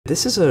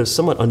This is a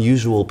somewhat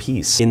unusual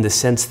piece in the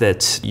sense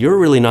that you're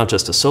really not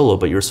just a solo,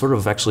 but you're sort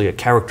of actually a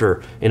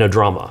character in a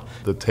drama.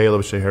 The tale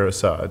of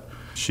Scheherazade.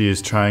 She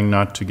is trying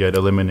not to get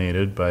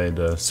eliminated by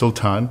the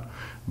sultan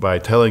by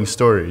telling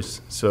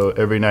stories. So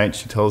every night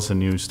she tells a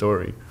new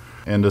story.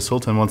 And the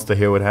sultan wants to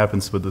hear what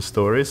happens with the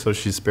story, so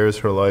she spares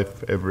her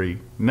life every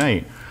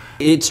night.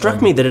 It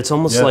struck me that it's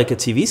almost like a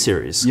TV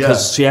series,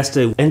 because she has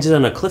to end it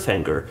on a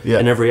cliffhanger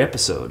in every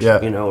episode,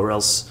 or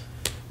else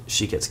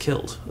she gets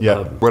killed.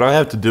 What I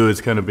have to do is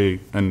kind of be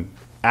an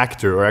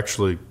actor, or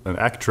actually an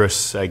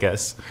actress, I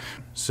guess.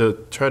 So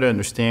try to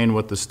understand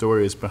what the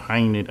story is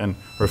behind it and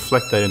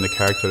reflect that in the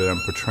character that I'm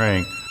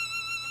portraying.